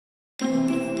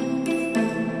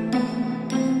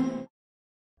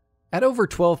At over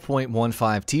 12.15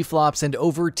 TFLOPs and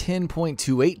over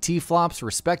 10.28 TFLOPs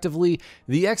respectively,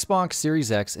 the Xbox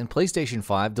Series X and PlayStation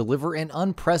 5 deliver an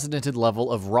unprecedented level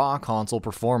of raw console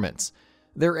performance.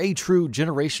 They're a true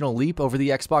generational leap over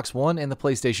the Xbox One and the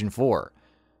PlayStation 4.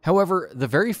 However, the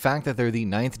very fact that they're the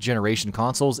 9th generation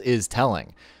consoles is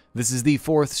telling. This is the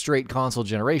 4th straight console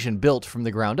generation built from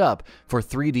the ground up for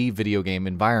 3D video game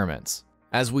environments.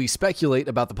 As we speculate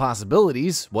about the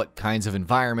possibilities, what kinds of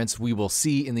environments we will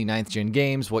see in the 9th gen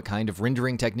games, what kind of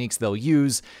rendering techniques they'll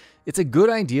use, it's a good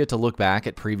idea to look back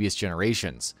at previous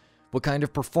generations. What kind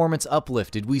of performance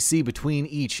uplift did we see between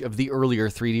each of the earlier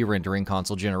 3D rendering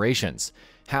console generations?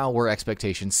 How were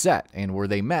expectations set, and were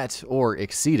they met or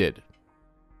exceeded?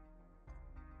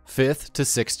 5th to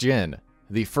 6th gen,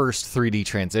 the first 3D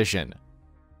transition.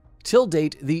 Till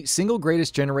date, the single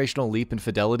greatest generational leap in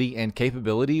fidelity and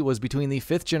capability was between the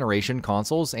 5th generation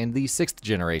consoles and the 6th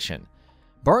generation.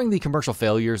 Barring the commercial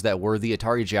failures that were the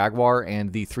Atari Jaguar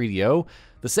and the 3DO,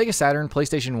 the Sega Saturn,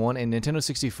 PlayStation 1, and Nintendo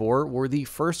 64 were the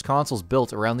first consoles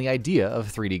built around the idea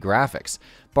of 3D graphics,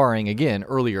 barring again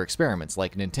earlier experiments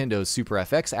like Nintendo's Super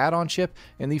FX add-on chip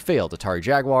and the failed Atari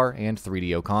Jaguar and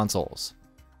 3DO consoles.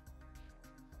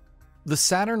 The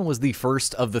Saturn was the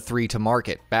first of the three to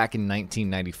market back in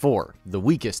 1994, the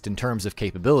weakest in terms of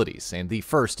capabilities, and the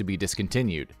first to be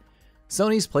discontinued.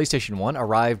 Sony's PlayStation 1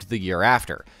 arrived the year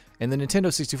after, and the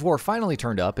Nintendo 64 finally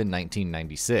turned up in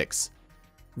 1996.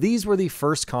 These were the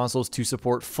first consoles to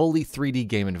support fully 3D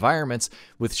game environments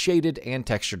with shaded and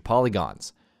textured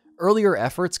polygons. Earlier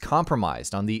efforts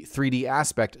compromised on the 3D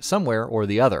aspect somewhere or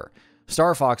the other.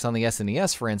 Star Fox on the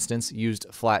SNES, for instance, used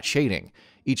flat shading.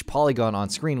 Each polygon on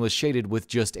screen was shaded with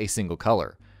just a single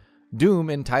color. Doom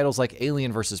and titles like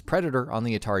Alien vs. Predator on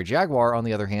the Atari Jaguar, on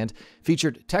the other hand,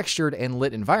 featured textured and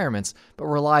lit environments but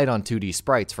relied on 2D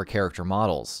sprites for character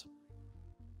models.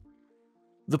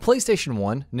 The PlayStation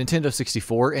 1, Nintendo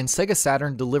 64, and Sega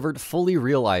Saturn delivered fully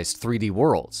realized 3D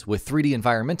worlds with 3D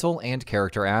environmental and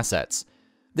character assets.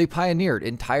 They pioneered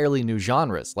entirely new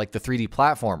genres like the 3D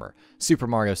platformer, Super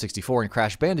Mario 64 and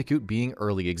Crash Bandicoot being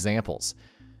early examples.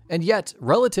 And yet,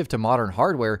 relative to modern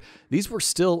hardware, these were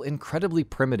still incredibly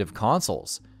primitive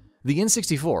consoles. The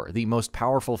N64, the most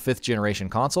powerful 5th generation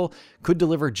console, could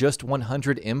deliver just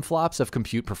 100 MFLOPs of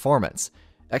compute performance.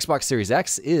 Xbox Series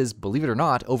X is, believe it or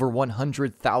not, over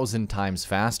 100,000 times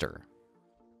faster.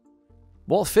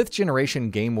 While 5th generation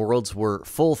game worlds were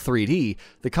full 3D,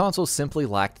 the console simply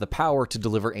lacked the power to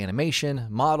deliver animation,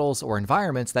 models, or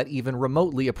environments that even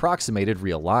remotely approximated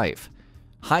real life.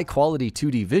 High-quality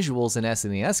 2D visuals in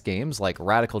SNES games like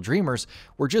Radical Dreamers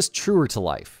were just truer to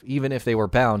life, even if they were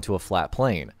bound to a flat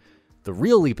plane. The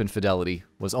real leap in fidelity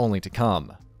was only to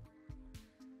come.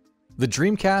 The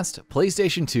Dreamcast,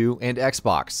 PlayStation 2, and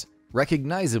Xbox,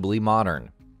 recognizably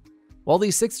modern. While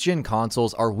these 6th gen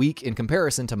consoles are weak in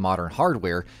comparison to modern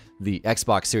hardware, the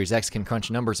Xbox Series X can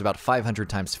crunch numbers about 500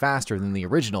 times faster than the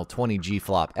original 20G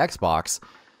flop Xbox,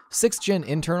 6th gen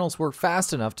internals were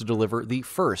fast enough to deliver the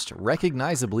first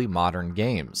recognizably modern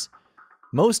games.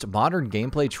 Most modern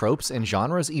gameplay tropes and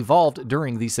genres evolved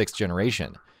during the 6th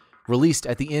generation. Released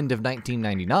at the end of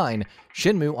 1999,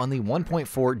 Shenmue on the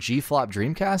 1.4 G-flop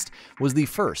Dreamcast was the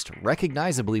first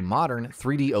recognizably modern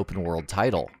 3D open-world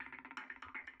title.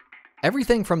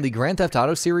 Everything from the Grand Theft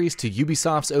Auto series to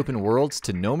Ubisoft's open worlds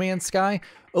to No Man's Sky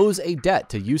owes a debt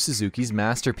to Yu Suzuki's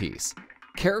masterpiece.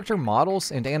 Character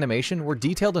models and animation were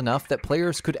detailed enough that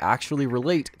players could actually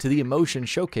relate to the emotion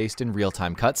showcased in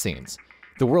real-time cutscenes.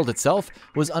 The world itself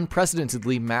was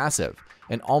unprecedentedly massive,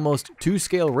 an almost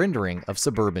 2-scale rendering of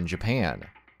suburban Japan.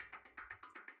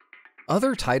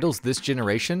 Other titles this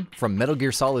generation, from Metal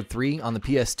Gear Solid 3 on the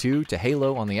PS2 to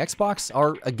Halo on the Xbox,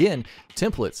 are, again,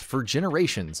 templates for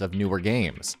generations of newer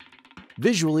games.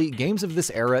 Visually, games of this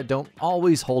era don't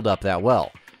always hold up that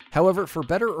well. However, for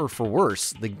better or for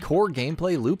worse, the core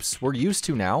gameplay loops we're used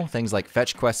to now, things like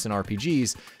fetch quests in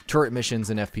RPGs, turret missions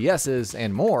in FPSs,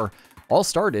 and more, all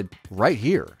started right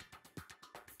here.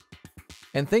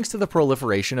 And thanks to the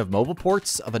proliferation of mobile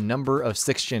ports of a number of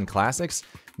 6th gen classics,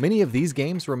 many of these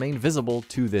games remain visible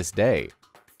to this day.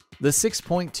 The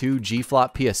 6.2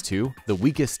 G-flop PS2, the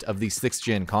weakest of the 6th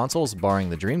gen consoles barring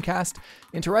the Dreamcast,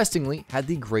 interestingly had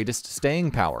the greatest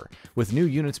staying power, with new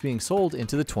units being sold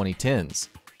into the 2010s.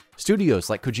 Studios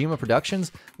like Kojima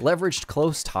Productions leveraged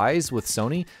close ties with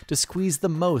Sony to squeeze the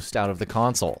most out of the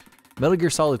console. Metal Gear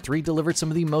Solid 3 delivered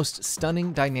some of the most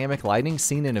stunning dynamic lighting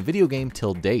seen in a video game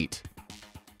till date.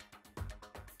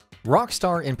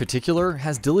 Rockstar in particular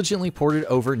has diligently ported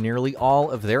over nearly all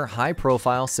of their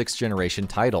high-profile 6th generation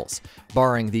titles,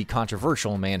 barring the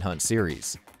controversial Manhunt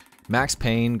series. Max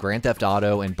Payne, Grand Theft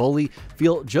Auto, and Bully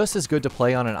feel just as good to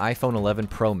play on an iPhone 11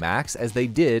 Pro Max as they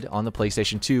did on the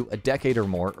PlayStation 2 a decade or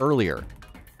more earlier.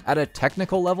 At a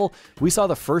technical level, we saw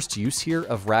the first use here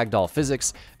of ragdoll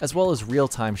physics, as well as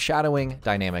real-time shadowing,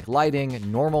 dynamic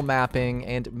lighting, normal mapping,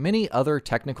 and many other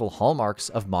technical hallmarks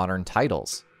of modern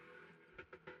titles.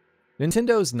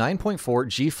 Nintendo's 9.4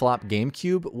 G-flop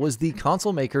GameCube was the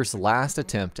console maker's last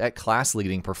attempt at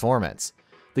class-leading performance.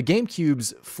 The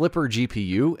GameCube's Flipper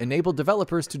GPU enabled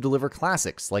developers to deliver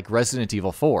classics like Resident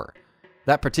Evil 4.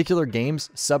 That particular game's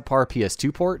subpar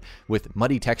PS2 port, with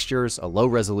muddy textures, a low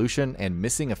resolution, and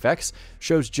missing effects,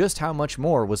 shows just how much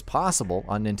more was possible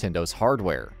on Nintendo's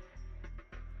hardware.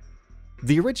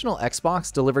 The original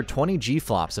Xbox delivered 20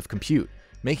 G-flops of compute,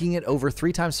 making it over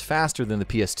 3 times faster than the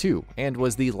PS2, and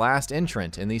was the last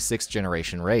entrant in the 6th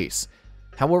generation race.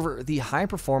 However, the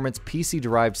high-performance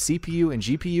PC-derived CPU and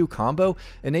GPU combo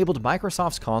enabled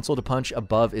Microsoft's console to punch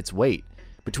above its weight.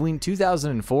 Between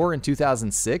 2004 and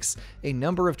 2006, a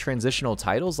number of transitional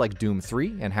titles like Doom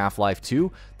 3 and Half-Life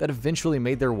 2 that eventually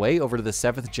made their way over to the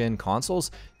 7th gen consoles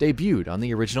debuted on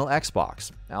the original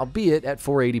Xbox, albeit at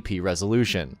 480p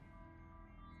resolution.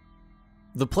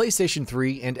 The PlayStation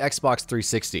 3 and Xbox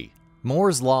 360.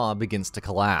 Moore's Law begins to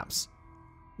collapse.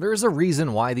 There is a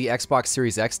reason why the Xbox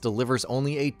Series X delivers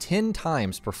only a 10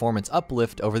 times performance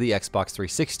uplift over the Xbox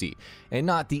 360, and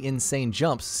not the insane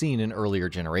jumps seen in earlier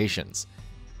generations.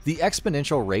 The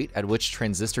exponential rate at which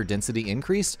transistor density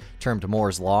increased, termed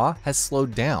Moore's Law, has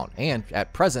slowed down and,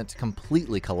 at present,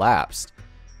 completely collapsed.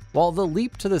 While the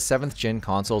leap to the 7th gen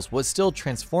consoles was still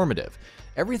transformative,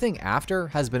 everything after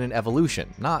has been an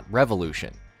evolution, not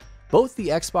revolution. Both the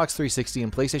Xbox 360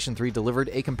 and PlayStation 3 delivered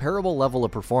a comparable level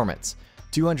of performance,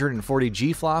 240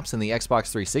 G-flops in the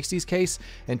Xbox 360's case,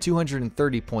 and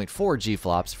 230.4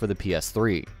 G-flops for the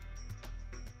PS3.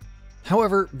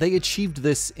 However, they achieved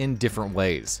this in different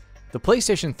ways. The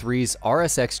PlayStation 3's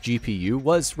RSX GPU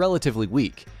was relatively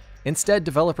weak. Instead,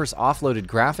 developers offloaded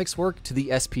graphics work to the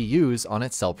SPUs on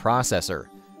its Cell processor.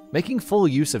 Making full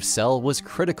use of Cell was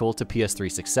critical to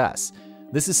PS3 success.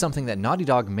 This is something that Naughty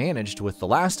Dog managed with The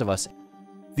Last of Us.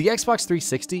 The Xbox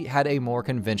 360 had a more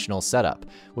conventional setup,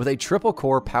 with a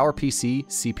triple-core PowerPC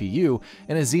CPU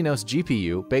and a Xenos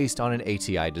GPU based on an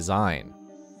ATI design.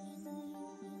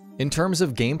 In terms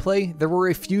of gameplay, there were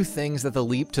a few things that the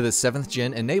leap to the 7th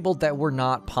gen enabled that were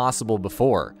not possible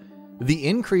before. The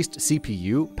increased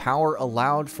CPU power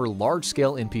allowed for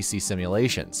large-scale NPC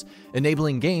simulations,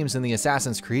 enabling games in the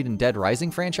Assassin's Creed and Dead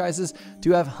Rising franchises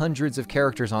to have hundreds of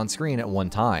characters on screen at one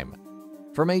time.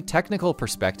 From a technical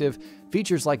perspective,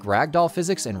 features like ragdoll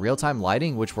physics and real-time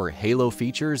lighting, which were Halo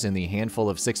features in the handful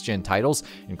of 6th gen titles,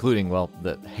 including, well,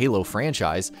 the Halo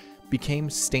franchise, became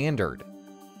standard.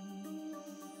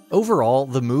 Overall,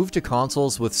 the move to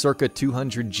consoles with circa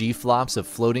 200 G-flops of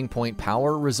floating point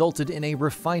power resulted in a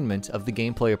refinement of the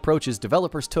gameplay approaches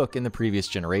developers took in the previous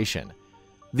generation.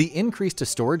 The increase to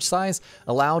storage size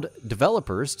allowed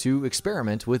developers to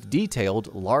experiment with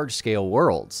detailed, large-scale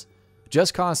worlds.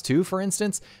 Just Cause 2, for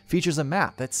instance, features a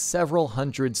map that's several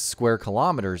hundred square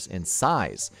kilometers in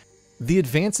size. The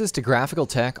advances to graphical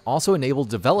tech also enabled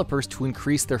developers to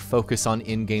increase their focus on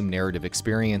in-game narrative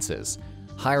experiences.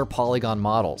 Higher polygon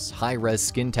models, high-res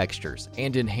skin textures,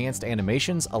 and enhanced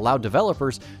animations allow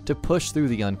developers to push through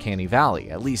the uncanny valley,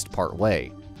 at least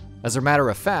part-way. As a matter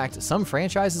of fact, some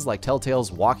franchises like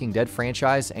Telltale's Walking Dead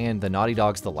franchise and the Naughty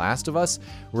Dog's The Last of Us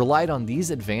relied on these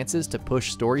advances to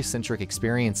push story-centric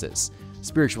experiences,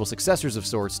 spiritual successors of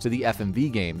sorts to the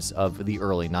FMV games of the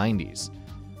early 90s.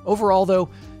 Overall, though,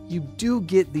 you do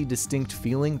get the distinct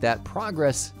feeling that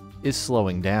progress is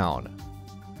slowing down.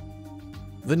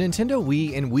 The Nintendo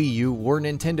Wii and Wii U were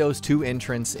Nintendo's two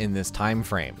entrants in this time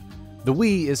frame. The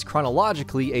Wii is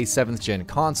chronologically a 7th gen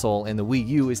console, and the Wii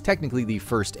U is technically the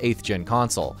first 8th gen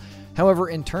console. However,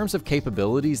 in terms of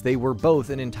capabilities, they were both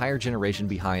an entire generation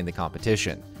behind the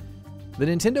competition. The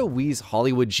Nintendo Wii's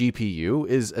Hollywood GPU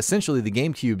is essentially the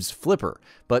GameCube's Flipper,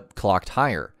 but clocked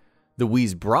higher. The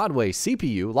Wii's Broadway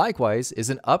CPU, likewise,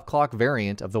 is an upclock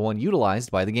variant of the one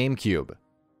utilized by the GameCube.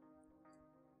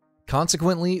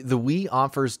 Consequently, the Wii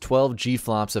offers 12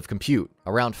 G-flops of compute,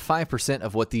 around 5%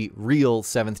 of what the real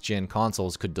 7th gen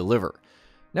consoles could deliver.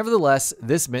 Nevertheless,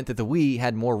 this meant that the Wii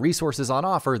had more resources on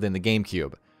offer than the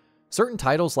GameCube. Certain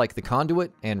titles like The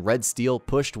Conduit and Red Steel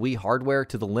pushed Wii hardware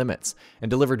to the limits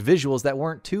and delivered visuals that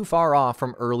weren't too far off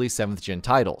from early 7th gen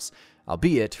titles,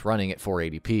 albeit running at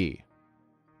 480p.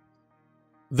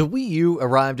 The Wii U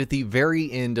arrived at the very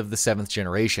end of the 7th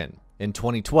generation, in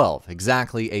 2012,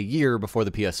 exactly a year before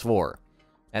the PS4.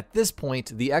 At this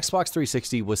point, the Xbox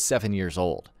 360 was 7 years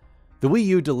old. The Wii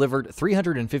U delivered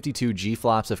 352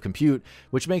 GFLOPs of compute,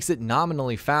 which makes it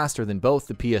nominally faster than both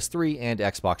the PS3 and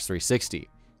Xbox 360.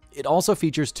 It also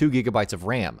features 2 GB of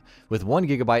RAM, with 1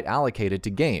 GB allocated to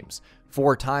games,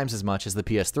 4 times as much as the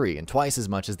PS3 and twice as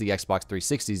much as the Xbox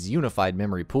 360's unified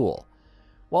memory pool.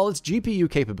 While its GPU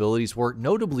capabilities were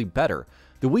notably better,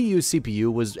 the Wii U's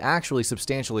CPU was actually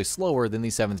substantially slower than the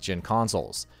 7th gen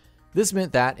consoles. This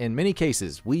meant that, in many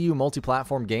cases, Wii U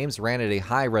multi-platform games ran at a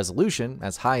high resolution,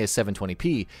 as high as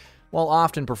 720p, while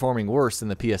often performing worse than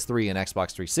the PS3 and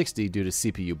Xbox 360 due to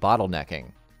CPU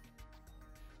bottlenecking.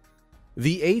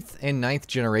 The 8th and 9th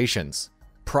generations.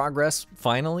 Progress,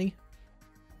 finally?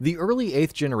 The early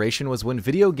 8th generation was when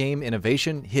video game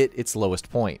innovation hit its lowest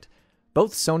point.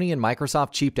 Both Sony and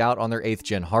Microsoft cheaped out on their 8th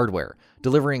gen hardware,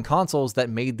 delivering consoles that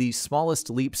made the smallest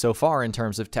leap so far in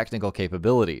terms of technical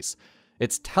capabilities.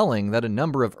 It's telling that a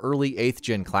number of early 8th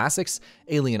gen classics,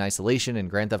 Alien Isolation and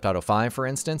Grand Theft Auto V for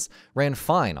instance, ran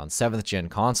fine on 7th gen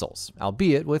consoles,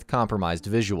 albeit with compromised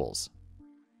visuals.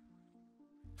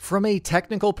 From a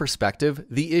technical perspective,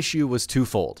 the issue was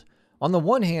twofold. On the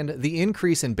one hand, the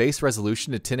increase in base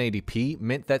resolution to 1080p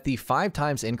meant that the 5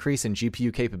 times increase in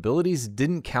GPU capabilities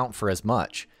didn't count for as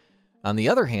much. On the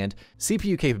other hand,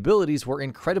 CPU capabilities were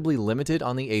incredibly limited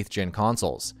on the 8th gen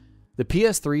consoles. The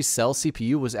PS3's Cell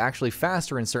CPU was actually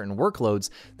faster in certain workloads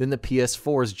than the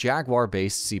PS4's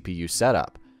Jaguar-based CPU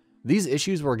setup. These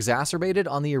issues were exacerbated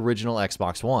on the original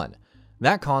Xbox One.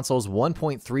 That console's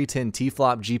 1.310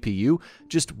 TFLOP GPU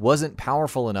just wasn't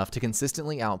powerful enough to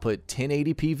consistently output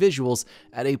 1080p visuals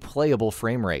at a playable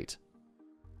frame rate.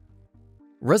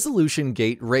 Resolution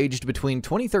gate raged between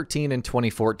 2013 and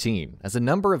 2014, as a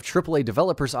number of AAA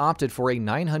developers opted for a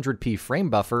 900p frame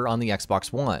buffer on the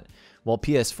Xbox One, while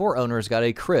PS4 owners got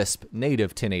a crisp,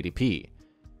 native 1080p.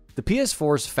 The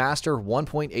PS4's faster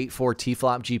 1.84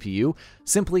 TFLOP GPU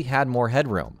simply had more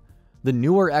headroom. The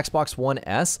newer Xbox One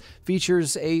S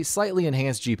features a slightly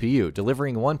enhanced GPU,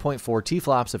 delivering 1.4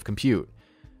 TFLOPs of compute.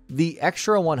 The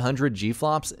extra 100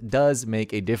 GFLOPs does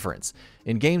make a difference.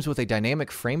 In games with a dynamic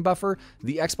frame buffer,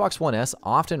 the Xbox One S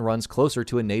often runs closer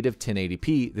to a native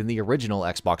 1080p than the original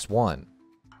Xbox One.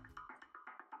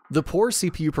 The poor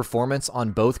CPU performance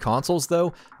on both consoles,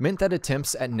 though, meant that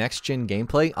attempts at next-gen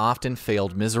gameplay often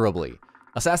failed miserably.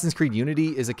 Assassin's Creed Unity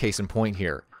is a case in point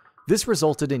here. This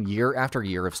resulted in year after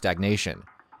year of stagnation.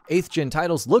 8th gen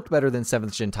titles looked better than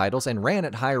 7th gen titles and ran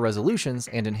at higher resolutions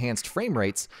and enhanced frame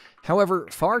rates. However,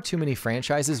 far too many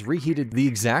franchises reheated the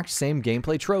exact same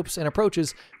gameplay tropes and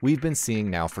approaches we've been seeing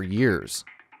now for years.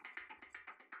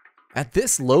 At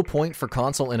this low point for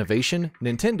console innovation,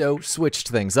 Nintendo switched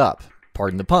things up.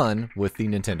 Pardon the pun, with the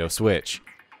Nintendo Switch.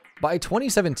 By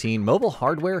 2017, mobile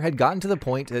hardware had gotten to the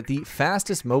point that the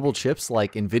fastest mobile chips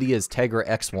like Nvidia's Tegra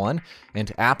X1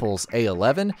 and Apple's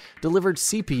A11 delivered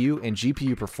CPU and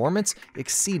GPU performance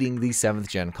exceeding the 7th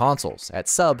gen consoles at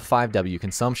sub 5W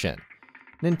consumption.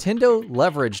 Nintendo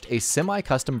leveraged a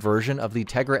semi-custom version of the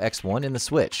Tegra X1 in the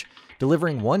Switch,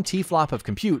 delivering 1 TFLOP of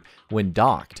compute when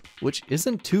docked, which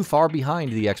isn't too far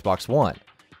behind the Xbox One.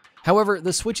 However,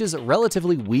 the Switch's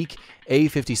relatively weak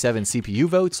A57 CPU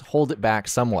votes hold it back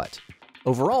somewhat.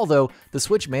 Overall, though, the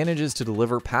Switch manages to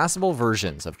deliver passable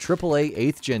versions of AAA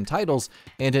 8th gen titles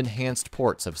and enhanced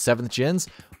ports of 7th gens,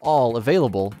 all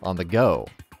available on the go.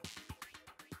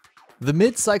 The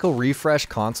mid-cycle refresh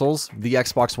consoles, the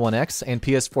Xbox One X and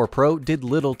PS4 Pro, did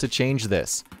little to change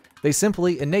this. They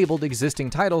simply enabled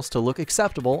existing titles to look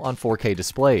acceptable on 4K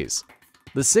displays.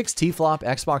 The 6 TFLOP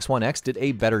Xbox One X did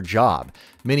a better job.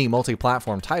 Many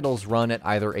multi-platform titles run at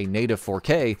either a native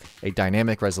 4K, a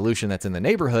dynamic resolution that's in the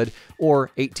neighborhood, or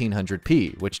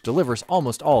 1800p, which delivers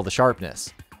almost all the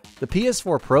sharpness. The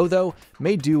PS4 Pro, though,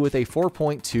 made do with a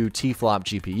 4.2 TFLOP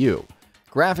GPU.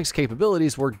 Graphics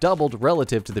capabilities were doubled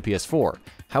relative to the PS4.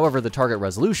 However, the target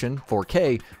resolution,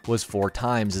 4K, was 4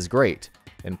 times as great.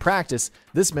 In practice,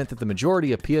 this meant that the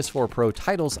majority of PS4 Pro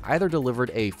titles either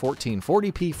delivered a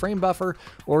 1440p frame buffer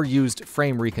or used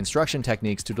frame reconstruction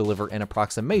techniques to deliver an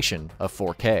approximation of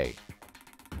 4K.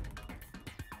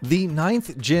 The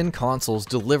 9th gen consoles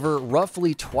deliver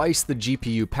roughly twice the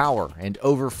GPU power and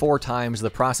over 4 times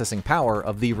the processing power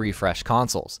of the refreshed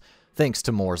consoles, thanks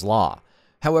to Moore's Law.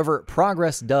 However,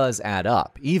 progress does add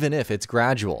up, even if it's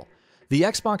gradual. The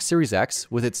Xbox Series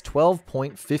X, with its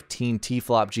 12.15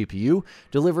 TFLOP GPU,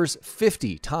 delivers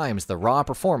 50 times the raw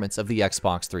performance of the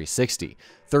Xbox 360,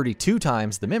 32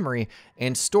 times the memory,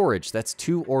 and storage that's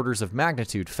 2 orders of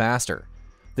magnitude faster.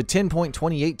 The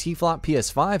 10.28 TFLOP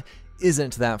PS5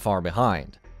 isn't that far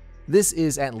behind. This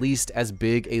is at least as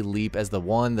big a leap as the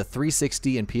one the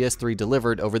 360 and PS3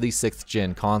 delivered over the 6th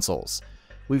gen consoles.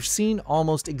 we've seen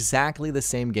almost exactly the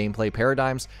same gameplay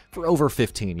paradigms for over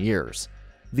 15 years.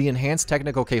 The enhanced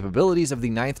technical capabilities of the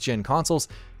 9th gen consoles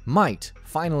might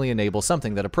finally enable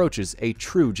something that approaches a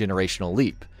true generational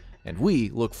leap, and we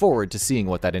look forward to seeing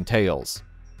what that entails.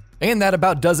 And that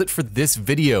about does it for this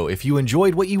video. If you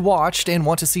enjoyed what you watched and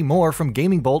want to see more from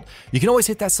Gaming Bolt, you can always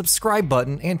hit that subscribe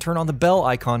button and turn on the bell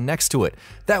icon next to it.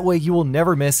 That way you will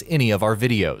never miss any of our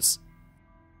videos.